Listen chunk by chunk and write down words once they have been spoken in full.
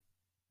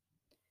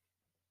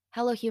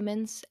Hello,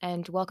 humans,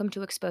 and welcome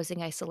to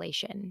Exposing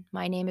Isolation.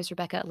 My name is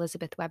Rebecca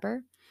Elizabeth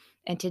Weber,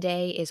 and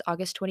today is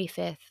August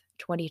 25th,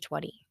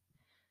 2020.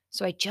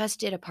 So, I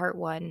just did a part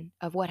one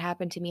of what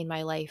happened to me in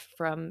my life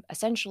from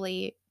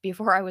essentially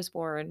before I was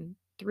born,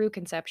 through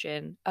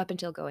conception, up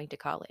until going to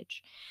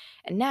college.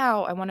 And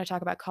now I want to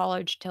talk about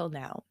college till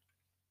now.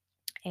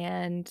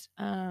 And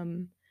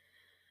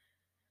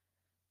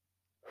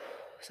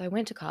so I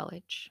went to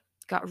college,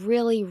 got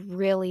really,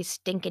 really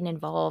stinking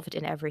involved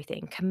in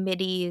everything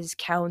committees,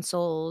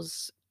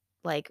 councils,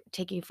 like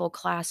taking full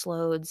class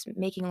loads,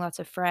 making lots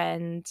of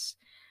friends.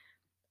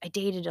 I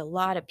dated a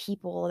lot of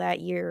people that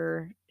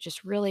year,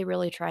 just really,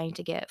 really trying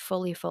to get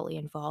fully, fully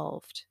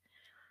involved.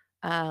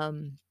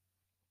 Um,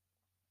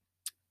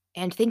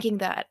 and thinking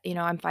that,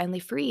 I'm finally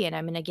free and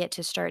I'm going to get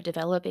to start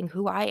developing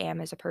who I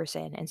am as a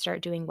person and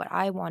start doing what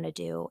I want to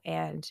do.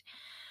 And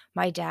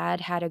my dad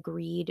had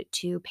agreed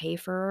to pay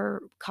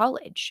for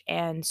college.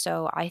 And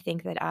so I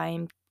think that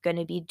I'm going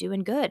to be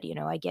doing good.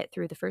 I get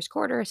through the first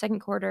quarter, second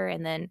quarter,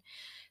 and then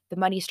the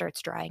money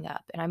starts drying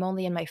up. And I'm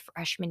only in my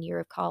freshman year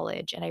of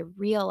college. And I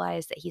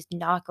realize that he's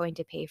not going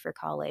to pay for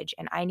college.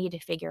 And I need to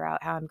figure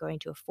out how I'm going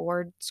to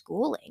afford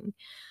schooling.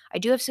 I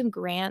do have some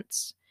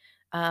grants.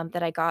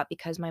 That I got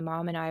because my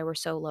mom and I were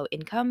so low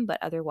income, but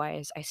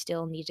otherwise, I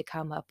still need to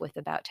come up with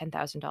about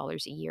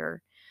 $10,000 a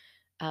year.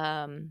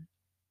 Um,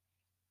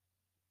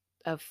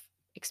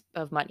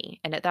 of money,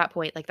 and at that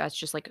point, like, that's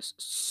just, like,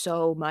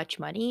 so much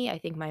money. I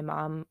think my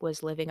mom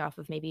was living off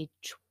of maybe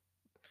tw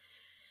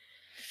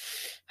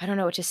I don't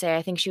know what to say.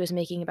 I think she was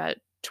making about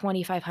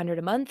 2,500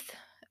 a month,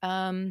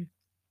 um,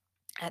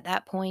 at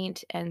that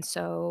point, and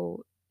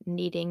so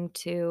needing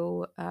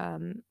to,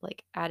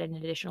 like, add an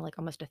additional, like,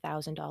 almost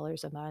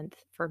 $1,000 a month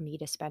for me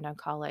to spend on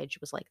college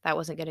was, like, that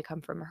wasn't gonna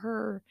come from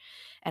her,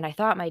 and I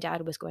thought my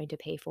dad was going to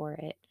pay for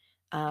it,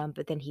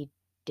 but then he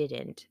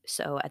didn't.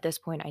 So at this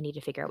point, I need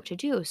to figure out what to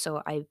do.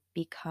 So I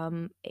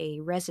become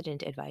a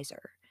resident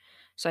advisor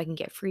so I can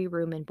get free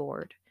room and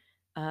board.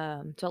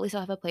 So at least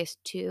I'll have a place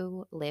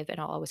to live and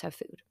I'll always have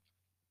food.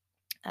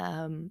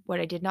 What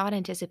I did not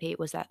anticipate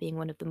was that being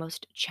one of the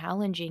most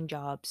challenging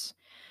jobs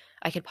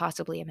I could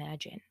possibly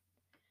imagine.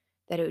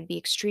 That it would be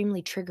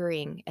extremely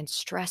triggering and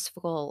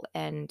stressful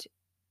and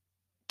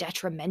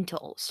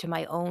detrimental to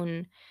my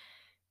own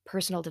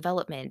personal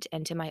development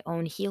and to my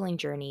own healing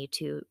journey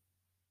to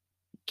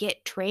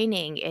get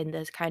training in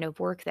this kind of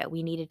work that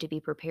we needed to be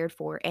prepared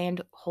for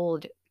and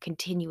hold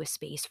continuous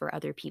space for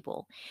other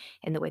people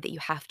in the way that you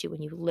have to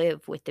when you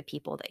live with the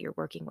people that you're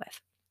working with.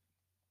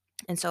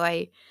 And so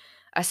I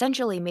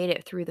essentially made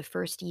it through the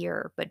first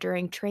year, but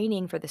during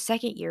training for the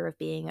second year of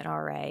being an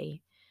RA,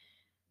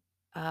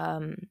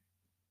 um,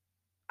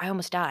 I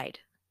almost died.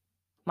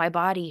 My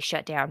body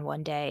shut down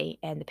one day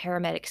and the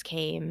paramedics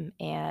came,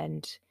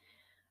 and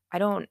I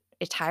don't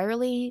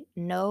entirely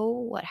know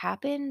what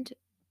happened,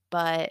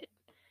 but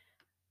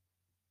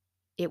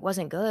it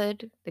wasn't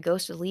good. The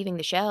ghost was leaving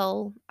the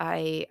shell.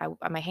 My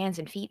hands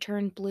and feet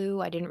turned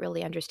blue. I didn't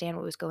really understand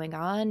what was going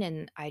on,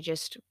 and I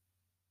just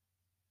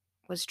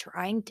was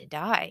trying to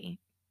die,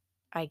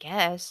 I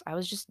guess. I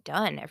was just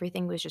done.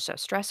 Everything was just so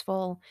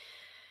stressful,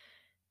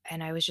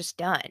 and I was just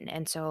done.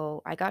 And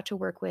so I got to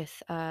work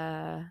with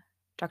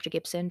Dr.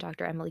 Gibson,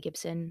 Dr. Emily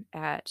Gibson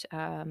at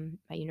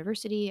my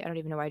university. I don't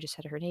even know why I just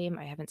said her name.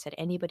 I haven't said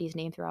anybody's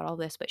name throughout all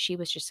this, but she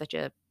was just such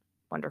a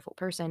wonderful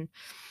person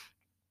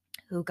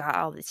who got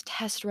all this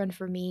test run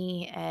for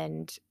me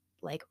and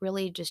like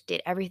really just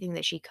did everything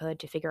that she could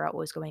to figure out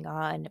what was going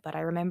on. But I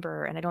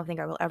remember, and I don't think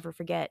I will ever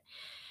forget,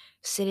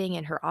 sitting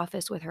in her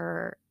office with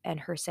her and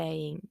her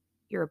saying,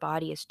 "Your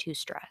body is too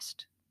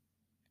stressed.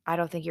 I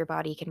don't think your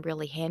body can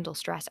really handle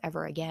stress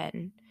ever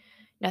again.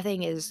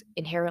 Nothing is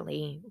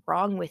inherently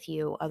wrong with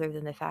you other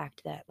than the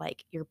fact that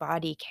like your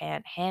body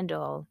can't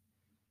handle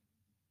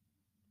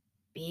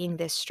being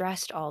this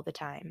stressed all the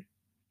time."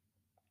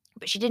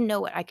 But she didn't know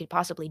what I could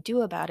possibly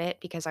do about it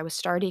because I was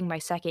starting my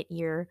second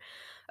year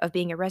of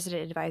being a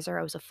resident advisor.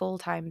 I was a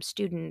full-time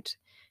student.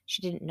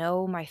 She didn't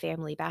know my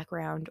family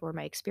background or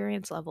my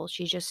experience level.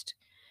 She just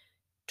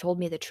told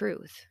me the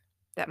truth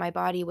that my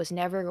body was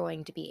never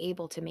going to be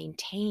able to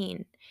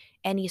maintain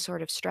any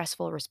sort of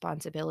stressful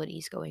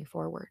responsibilities going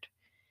forward.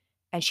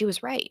 And she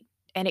was right.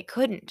 And it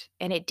couldn't,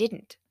 and it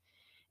didn't.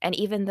 And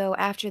even though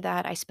after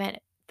that, I spent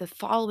the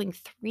following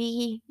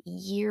 3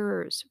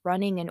 years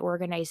running an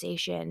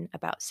organization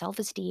about self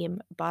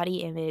esteem,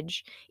 body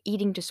image,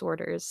 eating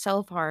disorders,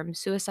 self harm,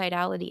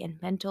 suicidality,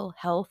 and mental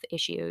health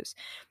issues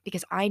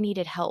because I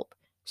needed help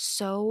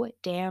so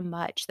damn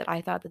much that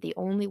I thought that the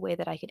only way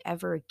that I could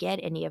ever get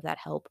any of that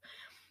help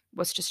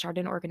was to start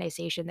an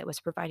organization that was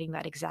providing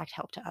that exact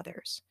help to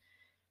others.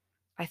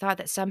 I thought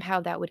that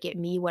somehow that would get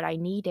me what I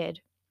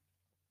needed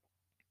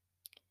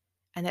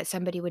and that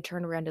somebody would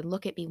turn around and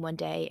look at me one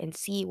day and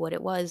see what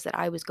it was that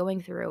I was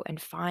going through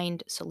and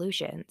find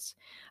solutions.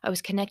 I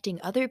was connecting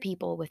other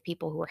people with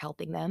people who were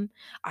helping them.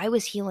 I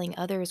was healing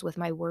others with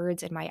my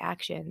words and my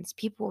actions.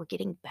 People were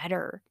getting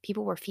better.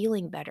 People were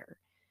feeling better,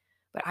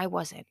 but I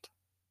wasn't.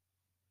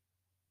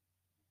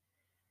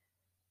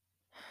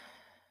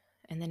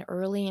 And And then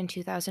early in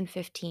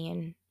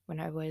 2015, when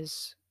I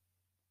was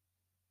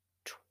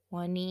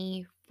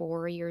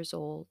 24 years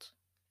old,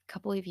 a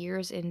couple of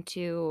years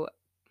into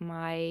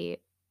my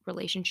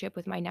relationship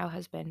with my now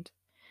husband,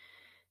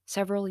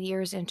 several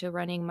years into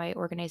running my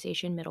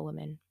organization, Middle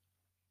Women,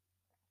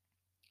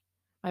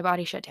 my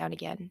body shut down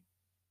again,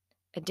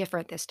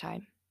 different this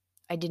time.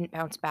 I didn't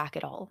bounce back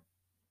at all.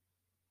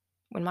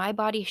 When my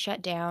body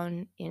shut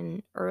down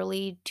in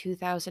early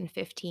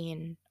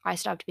 2015, I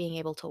stopped being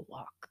able to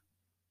walk.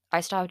 I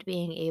stopped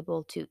being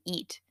able to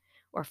eat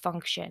or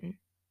function.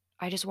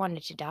 I just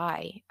wanted to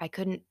die. I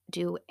couldn't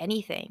do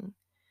anything.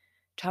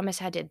 Thomas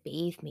had to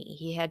bathe me.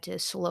 He had to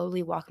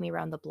slowly walk me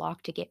around the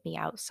block to get me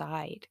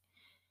outside.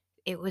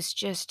 It was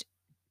just,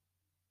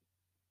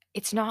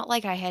 it's not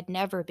like I had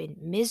never been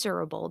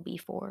miserable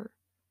before,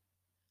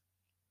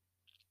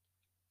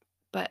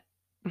 but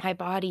my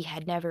body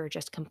had never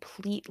just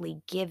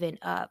completely given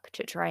up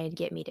to try and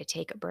get me to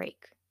take a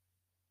break.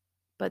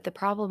 But the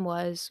problem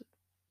was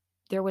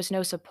there was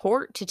no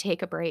support to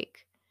take a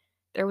break.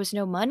 There was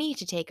no money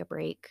to take a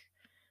break.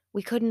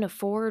 We couldn't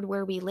afford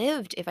where we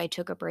lived if I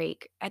took a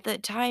break. At the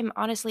time,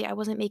 honestly, I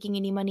wasn't making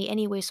any money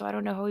anyway, so I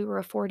don't know how we were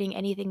affording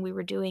anything we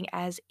were doing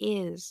as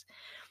is.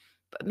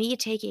 But me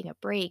taking a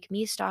break,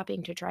 me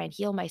stopping to try and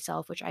heal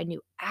myself, which I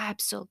knew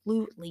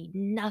absolutely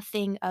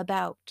nothing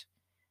about.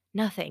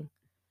 Nothing.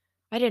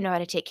 I didn't know how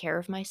to take care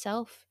of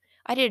myself.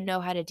 I didn't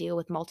know how to deal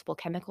with multiple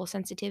chemical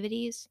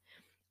sensitivities.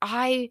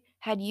 I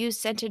had used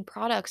scented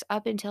products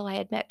up until I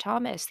had met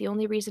Thomas. The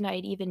only reason I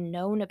had even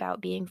known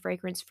about being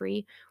fragrance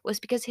free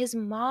was because his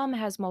mom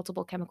has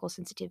multiple chemical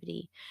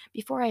sensitivity.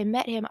 Before I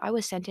met him, I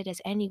was scented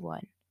as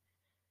anyone.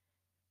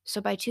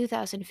 So by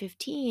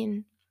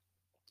 2015,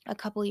 a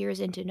couple years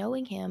into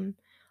knowing him,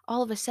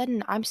 all of a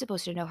sudden I'm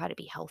supposed to know how to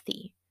be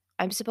healthy.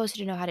 I'm supposed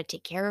to know how to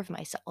take care of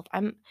myself.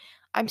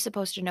 I'm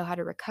supposed to know how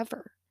to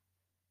recover.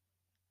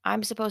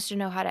 I'm supposed to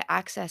know how to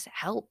access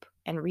help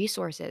and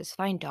resources,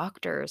 find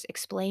doctors,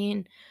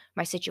 explain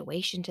my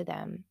situation to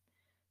them,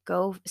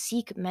 go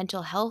seek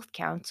mental health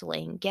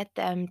counseling, get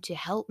them to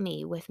help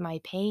me with my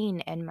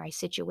pain and my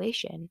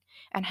situation.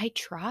 And I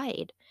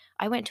tried.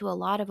 I went to a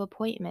lot of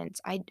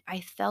appointments.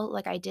 I felt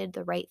like I did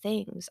the right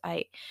things.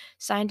 I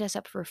signed us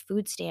up for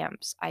food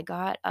stamps. I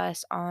got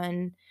us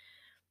on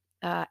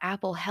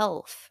Apple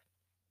Health.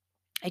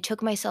 I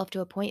took myself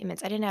to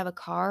appointments. I didn't have a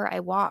car.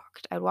 I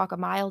walked. I'd walk a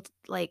mile,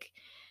 like,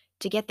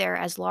 to get there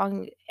as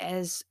long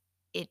as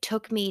it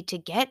took me to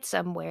get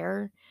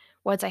somewhere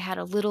once I had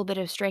a little bit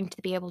of strength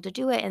to be able to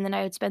do it, and then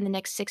I would spend the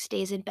next 6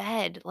 days in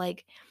bed,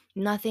 like,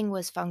 nothing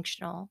was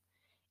functional,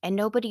 and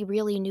nobody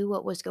really knew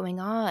what was going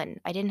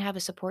on. I didn't have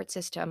a support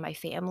system, my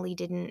family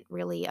didn't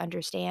really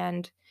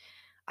understand.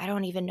 I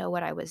don't even know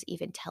what I was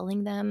even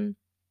telling them.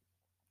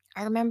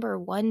 I remember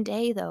one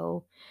day,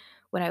 though,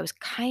 when I was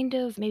kind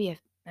of maybe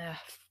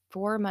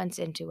 4 months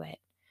into it,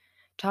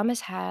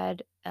 Thomas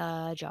had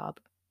a job.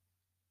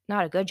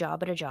 Not a good job,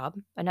 but a job,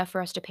 enough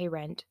for us to pay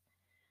rent.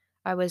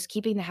 I was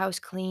keeping the house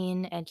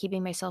clean and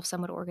keeping myself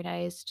somewhat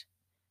organized.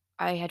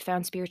 I had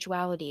found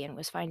spirituality and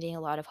was finding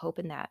a lot of hope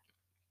in that.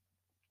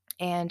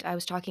 And I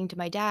was talking to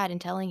my dad and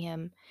telling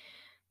him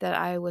that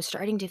I was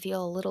starting to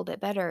feel a little bit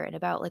better and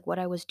about like what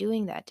I was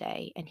doing that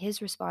day. And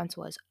his response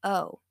was,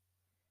 "Oh,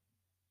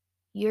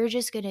 you're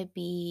just going to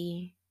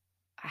be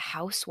a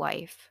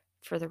housewife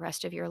for the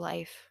rest of your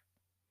life.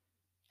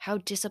 How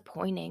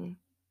disappointing."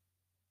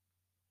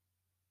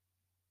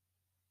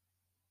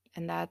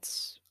 And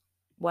that's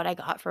what I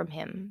got from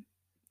him.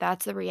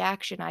 That's the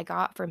reaction I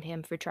got from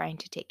him for trying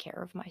to take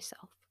care of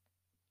myself.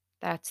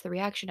 That's the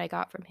reaction I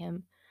got from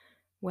him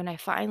when I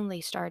finally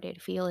started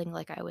feeling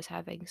like I was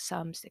having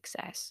some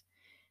success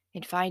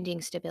in finding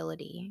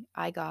stability.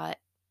 I got,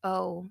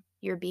 "Oh,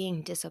 you're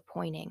being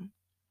disappointing."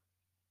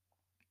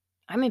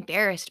 I'm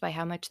embarrassed by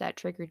how much that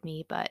triggered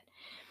me, but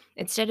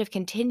instead of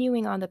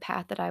continuing on the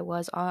path that I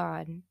was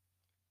on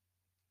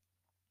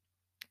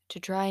to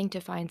trying to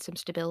find some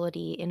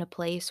stability in a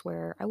place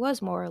where I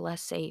was more or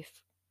less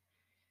safe,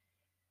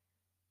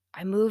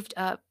 I moved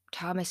up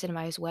Thomas and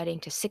I's wedding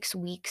to 6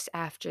 weeks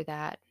after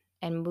that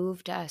and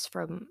moved us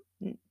from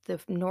the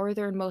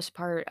northernmost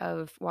part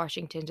of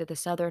Washington to the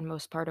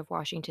southernmost part of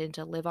Washington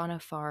to live on a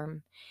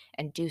farm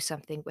and do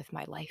something with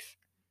my life.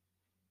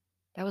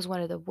 That was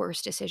one of the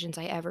worst decisions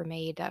I ever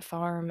made. That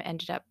farm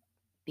ended up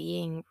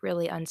being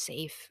really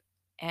unsafe,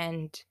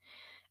 and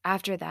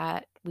after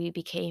that, we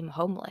became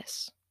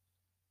homeless,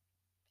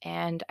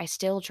 and I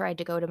still tried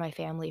to go to my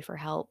family for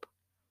help.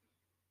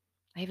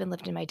 I even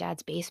lived in my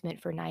dad's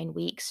basement for 9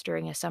 weeks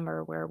during a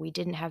summer where we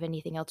didn't have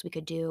anything else we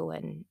could do,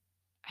 and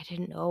I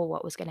didn't know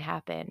what was gonna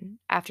happen.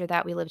 After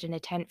that, we lived in a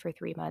tent for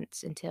 3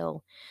 months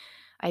until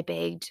I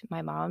begged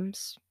my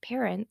mom's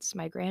parents,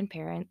 my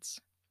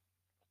grandparents,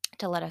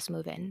 to let us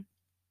move in,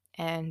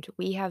 and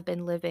we have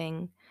been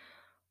living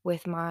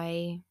with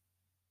my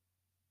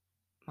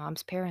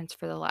mom's parents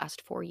for the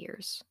last 4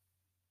 years.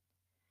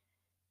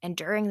 And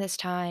during this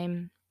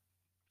time,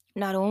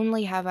 not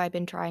only have I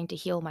been trying to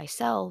heal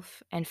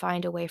myself and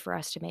find a way for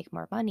us to make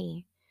more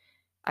money,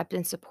 I've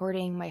been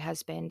supporting my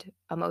husband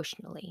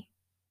emotionally.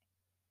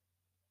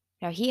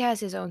 Now, he has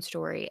his own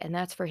story, and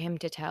that's for him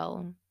to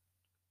tell.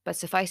 But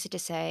suffice it to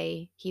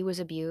say, he was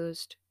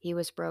abused, he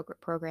was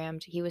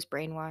programmed, he was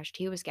brainwashed,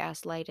 he was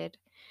gaslighted,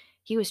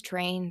 he was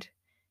trained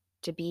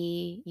to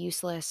be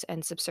useless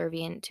and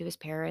subservient to his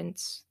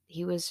parents.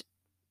 He went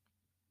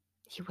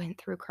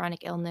through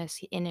chronic illness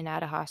in and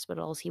out of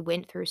hospitals. He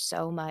went through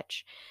so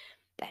much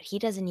that he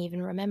doesn't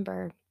even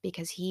remember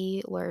because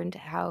he learned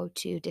how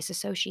to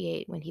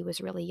disassociate when he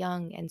was really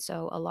young. And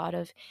so a lot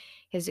of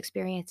his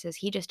experiences,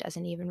 he just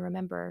doesn't even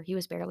remember. He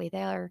was barely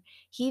there.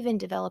 He even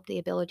developed the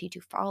ability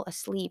to fall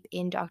asleep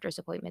in doctor's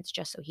appointments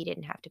just so he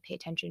didn't have to pay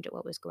attention to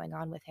what was going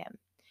on with him.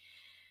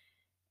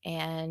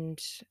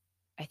 And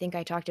I think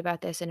I talked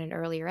about this in an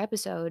earlier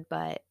episode,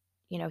 but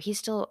he's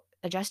still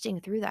adjusting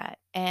through that.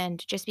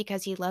 And just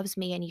because he loves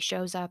me and he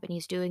shows up and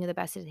he's doing the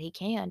best that he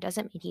can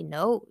doesn't mean he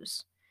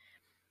knows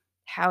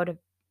how to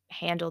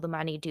handle the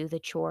money, do the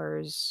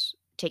chores,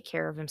 take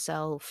care of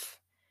himself.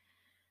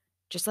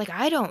 Just like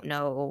I don't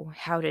know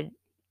how to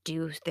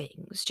do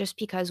things. Just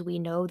because we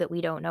know that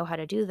we don't know how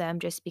to do them,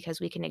 just because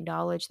we can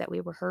acknowledge that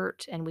we were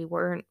hurt and we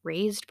weren't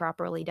raised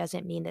properly,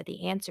 doesn't mean that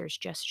the answers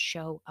just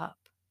show up.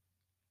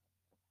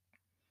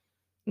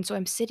 And so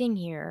I'm sitting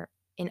here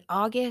in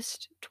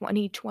August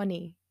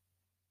 2020,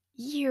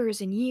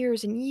 years and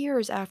years and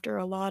years after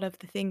a lot of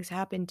the things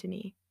happened to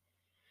me.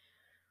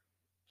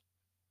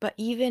 But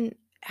even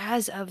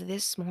as of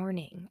this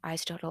morning, I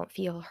still don't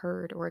feel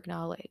heard or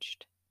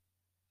acknowledged.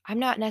 I'm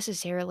not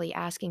necessarily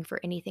asking for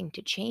anything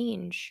to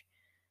change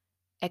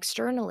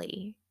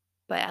externally,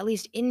 but at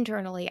least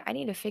internally, I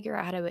need to figure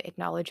out how to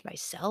acknowledge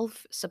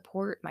myself,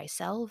 support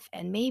myself,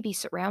 and maybe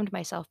surround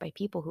myself by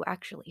people who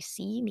actually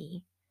see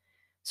me.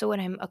 So when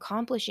I'm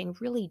accomplishing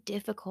really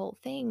difficult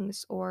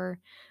things or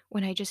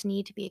when I just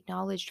need to be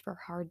acknowledged for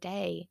a hard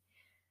day,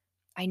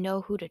 I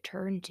know who to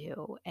turn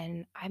to,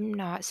 and I'm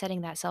not setting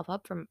myself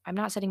up for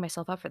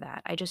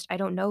that. I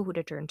don't know who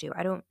to turn to.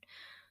 I don't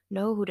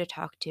know who to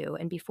talk to.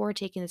 And before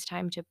taking this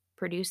time to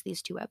produce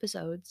these 2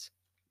 episodes,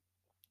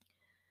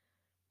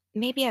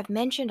 maybe I've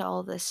mentioned all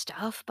of this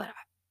stuff, but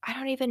I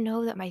don't even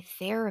know that my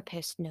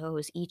therapist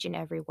knows each and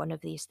every one of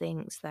these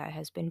things that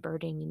has been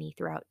burdening me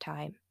throughout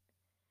time.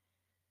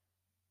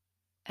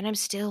 And I'm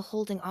still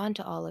holding on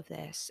to all of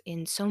this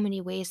in so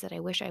many ways that I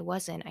wish I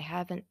wasn't. I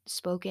haven't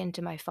spoken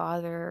to my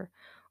father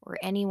or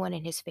anyone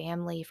in his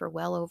family for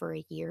well over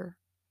a year.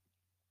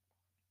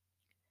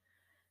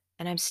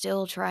 And I'm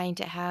still trying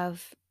to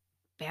have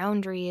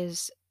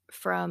boundaries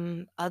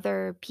from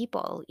other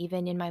people,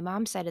 even in my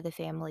mom's side of the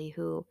family,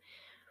 who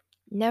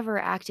never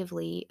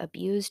actively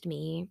abused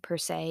me per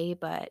se,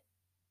 but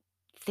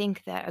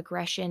think that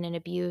aggression and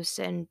abuse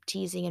and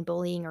teasing and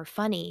bullying are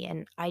funny,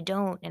 and I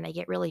don't, and I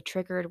get really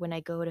triggered when I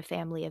go to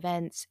family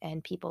events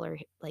and people are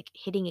like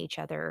hitting each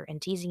other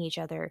and teasing each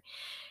other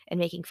and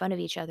making fun of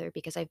each other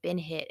because I've been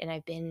hit and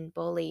I've been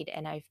bullied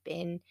and I've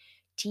been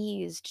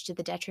teased to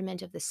the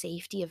detriment of the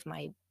safety of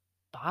my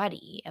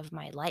body, of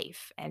my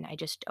life, and I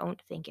just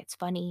don't think it's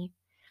funny.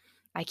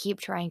 I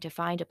keep trying to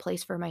find a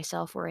place for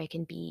myself where I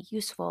can be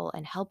useful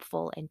and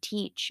helpful and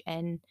teach,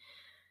 and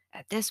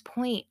at this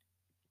point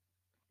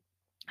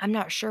I'm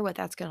not sure what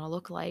that's gonna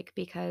look like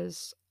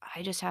because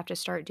I just have to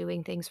start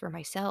doing things for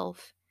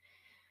myself,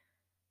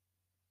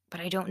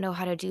 but I don't know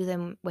how to do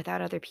them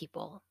without other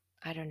people.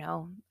 I don't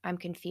know. I'm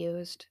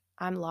confused.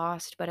 I'm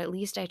lost, but at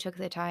least I took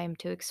the time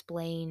to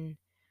explain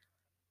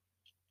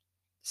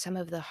some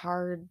of the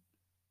hard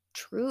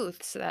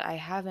truths that I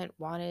haven't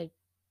wanted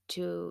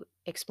to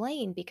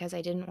explain because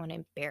I didn't want to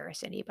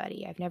embarrass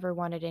anybody. I've never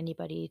wanted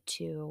anybody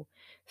to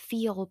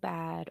feel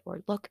bad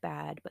or look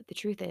bad, but the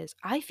truth is,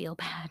 I feel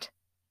bad.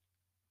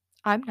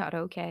 I'm not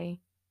okay.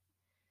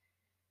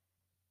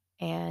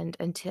 And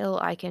until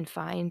I can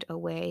find a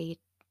way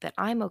that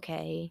I'm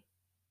okay,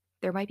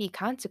 there might be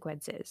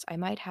consequences. I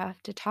might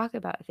have to talk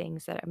about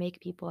things that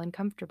make people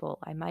uncomfortable.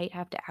 I might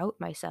have to out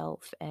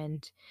myself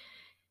and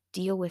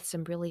deal with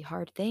some really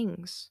hard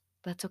things.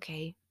 That's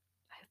okay.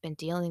 I've been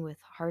dealing with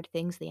hard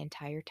things the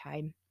entire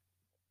time.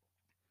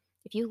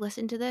 If you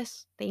listen to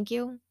this, thank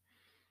you.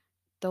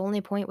 The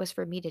only point was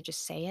for me to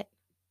just say it,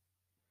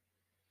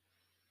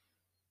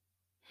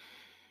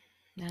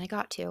 and I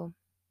got to.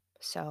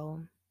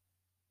 So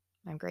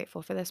I'm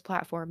grateful for this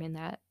platform in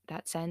that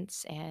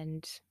sense,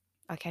 and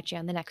I'll catch you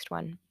on the next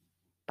one.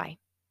 Bye.